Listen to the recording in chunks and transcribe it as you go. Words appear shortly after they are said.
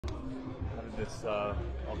this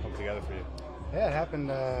all come together for you? Yeah, it happened,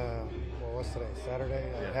 what's today, Saturday?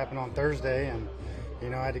 It happened on Thursday, and,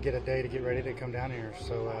 I had to get a day to get ready to come down here.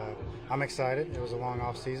 So I'm excited. It was a long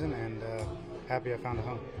off season, and happy I found a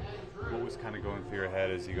home. What was kind of going through your head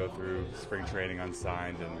as you go through spring training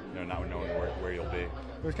unsigned and not knowing where you'll be?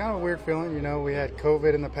 It was kind of a weird feeling. We had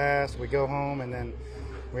COVID in the past. We go home, and then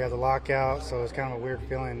we had the lockout, so it was kind of a weird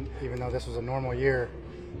feeling, even though this was a normal year.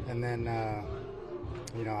 And then, I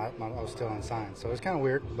was still unsigned. So it was kind of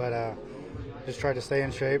weird, but just tried to stay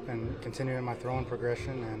in shape and continue in my throwing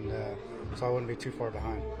progression, and so I wouldn't be too far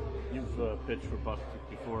behind. You've pitched for Buck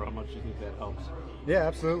before. How much do you think that helps? Yeah,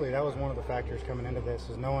 absolutely. That was one of the factors coming into this,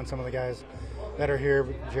 is knowing some of the guys that are here,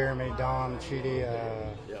 Jeremy, Dom, Chidi,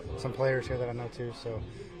 some players here that I know too. So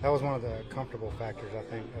that was one of the comfortable factors, I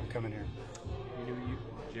think, of coming here. You knew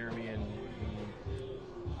Jeremy and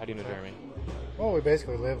how do you know Jeremy? Well, we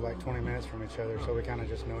basically live like 20 minutes from each other, so we kind of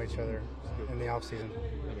just know each other in the off season.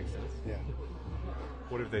 That makes sense. Yeah.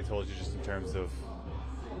 What have they told you just in terms of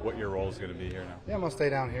what your role is going to be here now? Yeah, I'm going to stay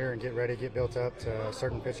down here and get ready, get built up to a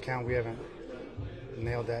certain pitch count. We haven't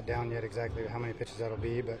nailed that down yet exactly how many pitches that'll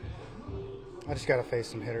be, but I just got to face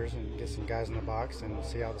some hitters and get some guys in the box and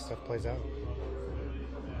see how the stuff plays out.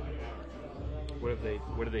 What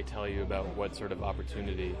do they tell you about what sort of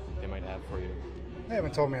opportunity they might have for you? They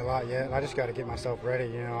haven't told me a lot yet. I just got to get myself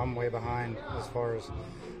ready. I'm way behind as far as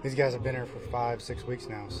these guys have been here for 5-6 weeks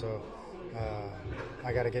now, so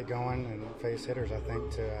I got to get going and face hitters, I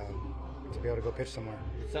think, to be able to go pitch somewhere.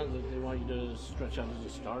 It sounds like they want you to stretch out as a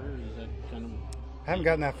starter. Is that kind of? I haven't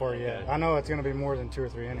gotten that far yet. I know it's going to be more than 2 or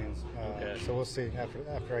 3 innings, so we'll see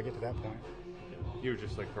after I get to that point. You were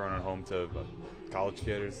just like throwing it home to college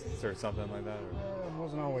kids or something like that? It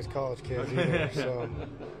wasn't always college kids either, so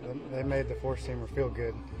they made the four-seamer feel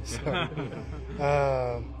good.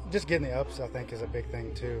 So just getting the ups, I think, is a big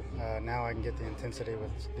thing too. Now I can get the intensity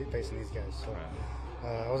with facing these guys. So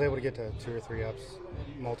I was able to get to 2 or 3 ups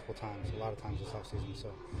multiple times, a lot of times this offseason.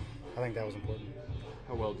 So I think that was important.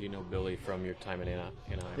 How well do you know Billy from your time in Anaheim?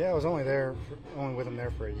 Yeah, I was only with him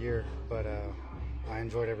there for a year, but I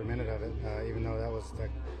enjoyed every minute of it, even though that was the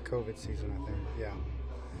COVID season, I think. Yeah.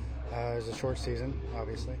 It was a short season,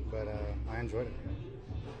 obviously, but I enjoyed it.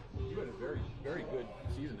 You had a very, very good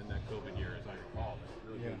season in that COVID year, as I recall.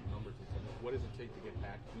 Really good numbers. What does it take to get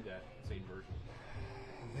back to that same version?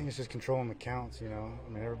 I think it's just controlling the counts,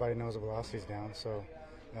 everybody knows the velocity's down, so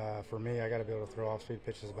for me, I got to be able to throw off-speed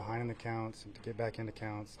pitches behind in the counts and to get back into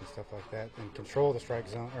counts and stuff like that, and control the strike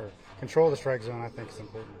zone, I think is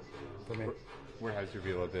important for me. Where has your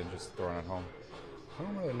velo been just throwing at home? I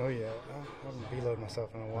don't really know yet. I haven't veloed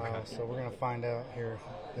myself in a while, so we're going to find out here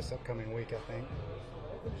this upcoming week, I think.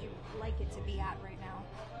 What would you like it to be at right now?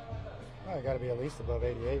 Well, I got to be at least above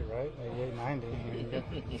 88, right? 88, 90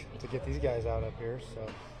 to get these guys out up here. So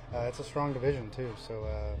it's a strong division too, so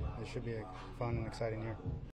it should be a fun and exciting year.